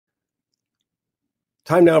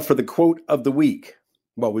Time now for the quote of the week.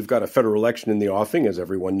 Well, we've got a federal election in the offing, as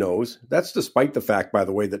everyone knows. That's despite the fact, by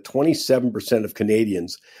the way, that 27% of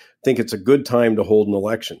Canadians think it's a good time to hold an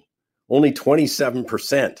election. Only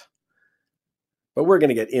 27%. But we're going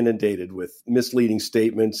to get inundated with misleading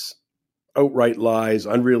statements, outright lies,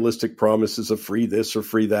 unrealistic promises of free this or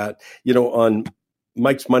free that. You know, on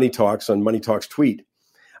Mike's Money Talks, on Money Talks tweet,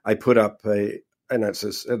 I put up it's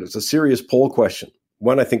a serious poll question.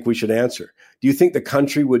 One I think we should answer. Do you think the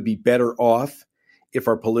country would be better off if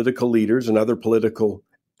our political leaders and other political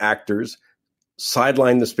actors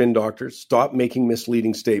sidelined the spin doctors, stopped making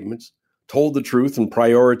misleading statements, told the truth, and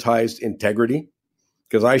prioritized integrity?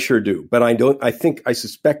 Because I sure do. But I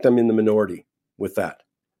suspect I'm in the minority with that.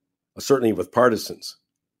 Certainly with partisans,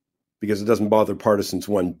 because it doesn't bother partisans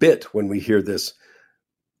one bit when we hear this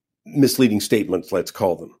misleading statements, let's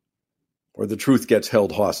call them, or the truth gets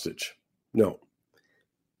held hostage. No.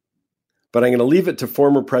 But I'm going to leave it to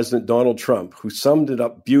former President Donald Trump, who summed it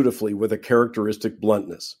up beautifully with a characteristic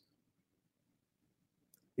bluntness.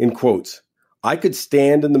 In quotes, I could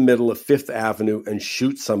stand in the middle of Fifth Avenue and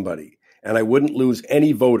shoot somebody, and I wouldn't lose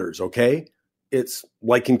any voters, okay? It's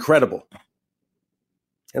like incredible.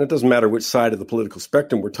 And it doesn't matter which side of the political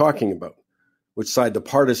spectrum we're talking about, which side the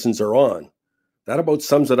partisans are on. That about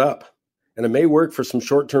sums it up. And it may work for some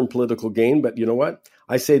short-term political gain, but you know what?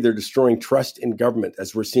 I say they're destroying trust in government,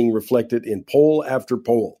 as we're seeing reflected in poll after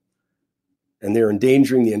poll. And they're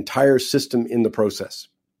endangering the entire system in the process.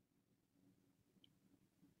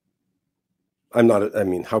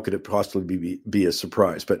 How could it possibly be a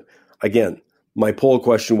surprise? But again, my poll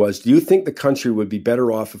question was, do you think the country would be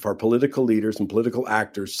better off if our political leaders and political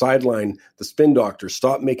actors sidelined the spin doctors,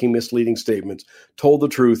 stopped making misleading statements, told the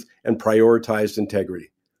truth, and prioritized integrity?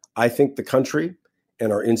 I think the country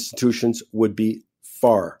and our institutions would be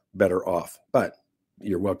far better off. But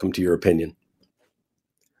you're welcome to your opinion.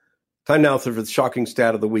 Time now for the shocking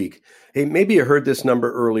stat of the week. Hey, maybe you heard this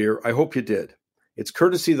number earlier. I hope you did. It's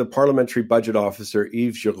courtesy of the Parliamentary Budget Officer,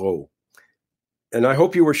 Yves Giroux. And I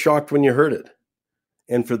hope you were shocked when you heard it.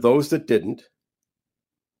 And for those that didn't,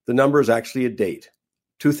 the number is actually a date,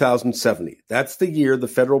 2070. That's the year the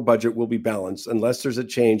federal budget will be balanced unless there's a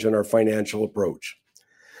change in our financial approach.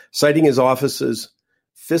 Citing his office's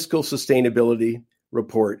fiscal sustainability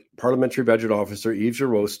report, Parliamentary Budget Officer Yves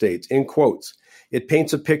Giroux states, in quotes, it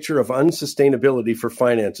paints a picture of unsustainability for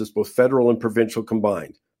finances, both federal and provincial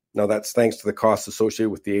combined. Now, that's thanks to the costs associated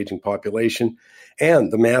with the aging population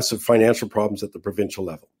and the massive financial problems at the provincial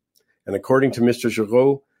level. And according to Mr.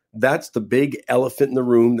 Giroux, that's the big elephant in the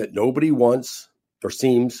room that nobody wants or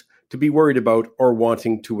seems to be worried about or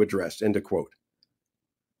wanting to address, end of quote.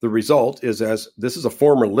 The result is, as this is a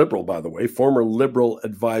former Liberal, by the way, former Liberal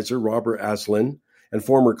advisor Robert Asselin and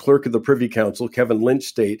former clerk of the Privy Council Kevin Lynch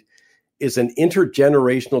state, is an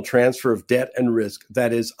intergenerational transfer of debt and risk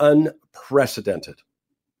that is unprecedented.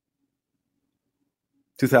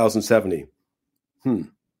 2070.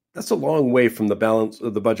 That's a long way from the balance. The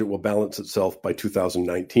budget will balance itself by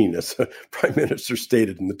 2019, as the Prime Minister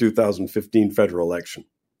stated in the 2015 federal election.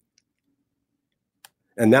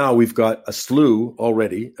 And now we've got a slew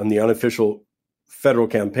already on the unofficial federal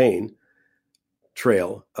campaign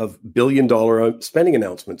trail of billion-dollar spending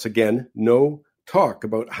announcements. Again, no talk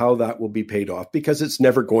about how that will be paid off, because it's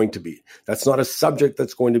never going to be. That's not a subject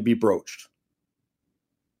that's going to be broached.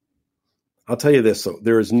 I'll tell you this, though.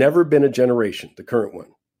 There has never been a generation, the current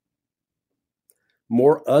one,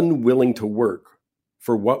 more unwilling to work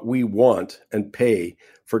for what we want and pay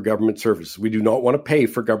for government services. We do not want to pay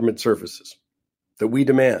for government services that we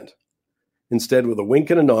demand. Instead, with a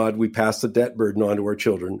wink and a nod, we pass the debt burden on to our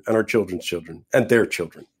children and our children's children and their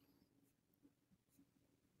children.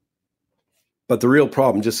 But the real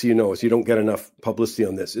problem, just so you know, is you don't get enough publicity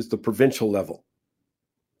on this, is the provincial level.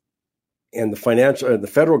 And the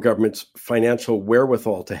federal government's financial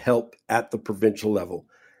wherewithal to help at the provincial level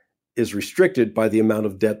is restricted by the amount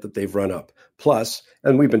of debt that they've run up. Plus,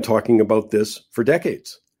 and we've been talking about this for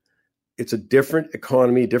decades, it's a different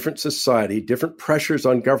economy, different society, different pressures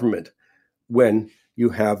on government when you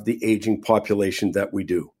have the aging population that we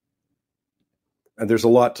do. And there's a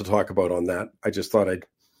lot to talk about on that. I just thought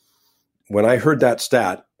when I heard that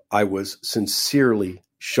stat, I was sincerely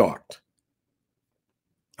shocked.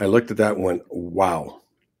 I looked at that and went, wow.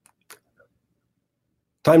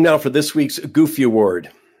 Time now for this week's Goofy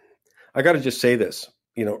Award. I got to just say this.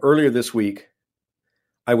 Earlier this week,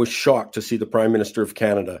 I was shocked to see the Prime Minister of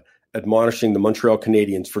Canada admonishing the Montreal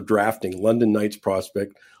Canadiens for drafting London Knights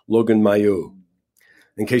prospect Logan Mailloux.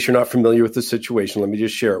 In case you're not familiar with the situation, let me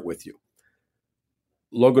just share it with you.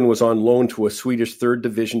 Logan was on loan to a Swedish third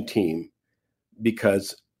division team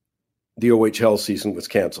because the OHL season was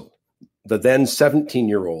canceled. The then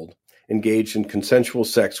 17-year-old engaged in consensual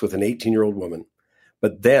sex with an 18-year-old woman,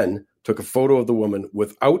 but then took a photo of the woman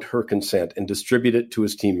without her consent and distributed it to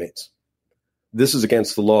his teammates. This is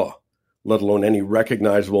against the law, let alone any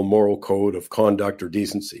recognizable moral code of conduct or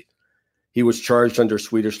decency. He was charged under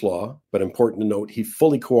Swedish law, but important to note, he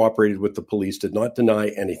fully cooperated with the police, did not deny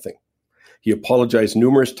anything. He apologized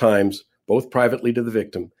numerous times, both privately to the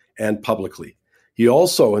victim and publicly. He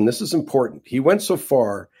also, and this is important, he went so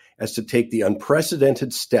far as to take the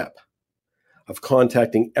unprecedented step of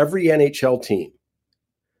contacting every NHL team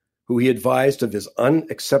who he advised of his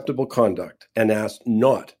unacceptable conduct and asked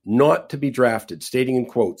not to be drafted, stating in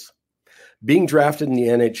quotes, "Being drafted in the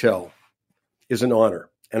NHL is an honor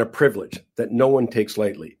and a privilege that no one takes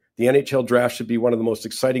lightly. The NHL draft should be one of the most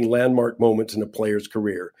exciting landmark moments in a player's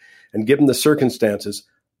career. And given the circumstances,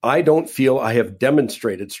 I don't feel I have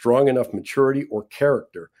demonstrated strong enough maturity or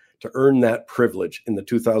character to earn that privilege in the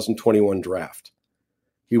 2021 draft."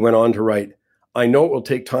 He went on to write, "I know it will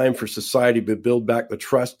take time for society to build back the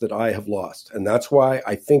trust that I have lost, and that's why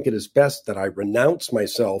I think it is best that I renounce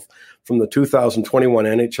myself from the 2021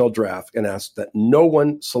 NHL draft and ask that no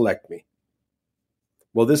one select me."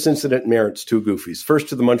 Well, this incident merits two goofies. First,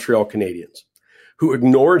 to the Montreal Canadiens, who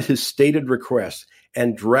ignored his stated request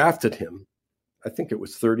and drafted him, I think it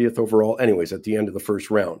was 30th overall, anyways, at the end of the first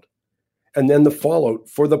round. And then the fallout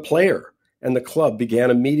for the player and the club began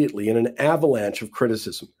immediately in an avalanche of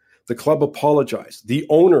criticism. The club apologized. The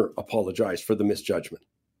owner apologized for the misjudgment.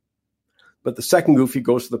 But the second goofy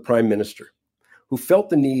goes to the Prime Minister, who felt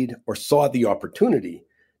the need or saw the opportunity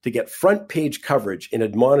to get front page coverage in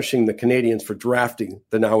admonishing the Canadiens for drafting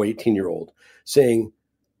the now 18-year-old, saying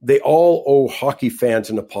they all owe hockey fans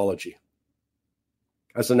an apology.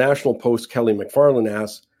 As the National Post Kelly McFarland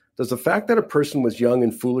asks, does the fact that a person was young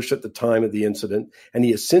and foolish at the time of the incident and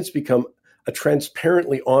he has since become a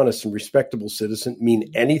transparently honest and respectable citizen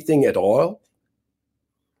mean anything at all?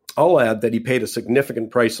 I'll add that he paid a significant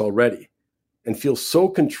price already and feels so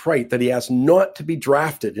contrite that he asked not to be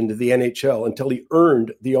drafted into the NHL until he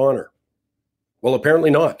earned the honor. Well,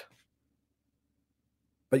 apparently not.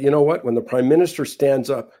 But you know what? When the Prime Minister stands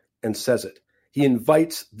up and says it, he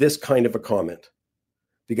invites this kind of a comment.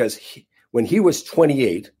 Because when he was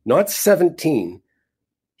 28, not 17,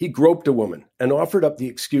 he groped a woman and offered up the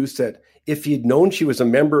excuse that if he'd known she was a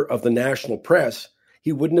member of the national press,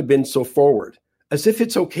 he wouldn't have been so forward, as if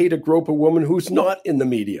it's okay to grope a woman who's not in the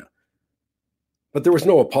media. But there was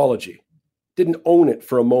no apology, didn't own it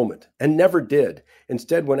for a moment, and never did.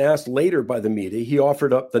 Instead, when asked later by the media, he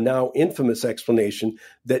offered up the now infamous explanation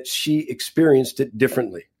that she experienced it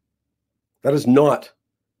differently. That is not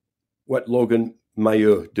what Logan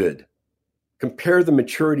Mailloux did. Compare the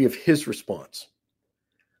maturity of his response.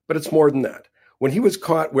 But it's more than that. When he was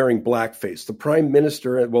caught wearing blackface, the Prime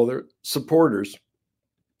Minister and, their supporters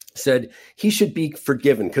said he should be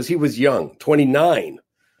forgiven because he was young, 29.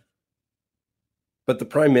 But the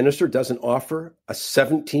Prime Minister doesn't offer a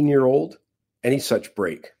 17-year-old any such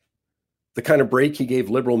break. The kind of break he gave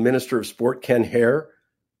Liberal Minister of Sport Ken Hare,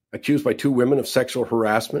 accused by two women of sexual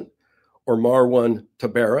harassment, or Marwan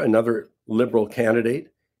Tabera, another Liberal candidate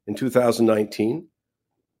in 2019,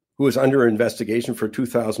 who was under investigation for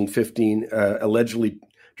 2015, allegedly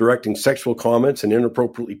directing sexual comments and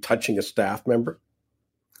inappropriately touching a staff member.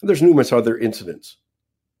 There's numerous other incidents.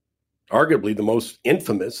 Arguably, the most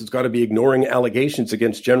infamous has got to be ignoring allegations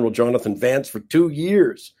against General Jonathan Vance for 2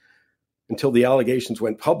 years until the allegations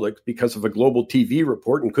went public because of a global TV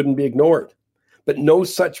report and couldn't be ignored. But no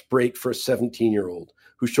such break for a 17-year-old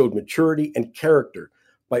who showed maturity and character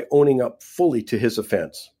by owning up fully to his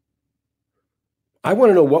offense. I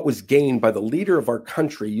want to know what was gained by the leader of our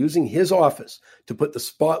country using his office to put the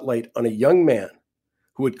spotlight on a young man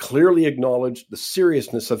who had clearly acknowledged the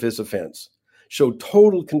seriousness of his offense, showed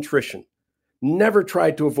total contrition, never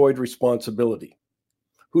tried to avoid responsibility,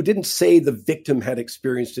 who didn't say the victim had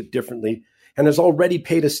experienced it differently and has already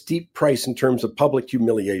paid a steep price in terms of public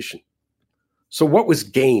humiliation. So what was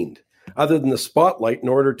gained other than the spotlight in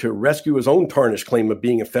order to rescue his own tarnished claim of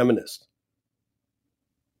being a feminist?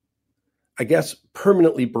 I guess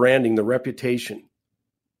permanently branding the reputation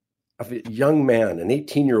of a young man, an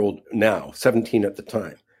 18-year-old now, 17 at the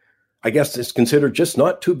time, I guess is considered just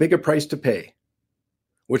not too big a price to pay,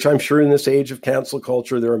 which I'm sure in this age of cancel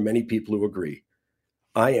culture, there are many people who agree.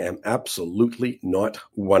 I am absolutely not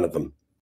one of them.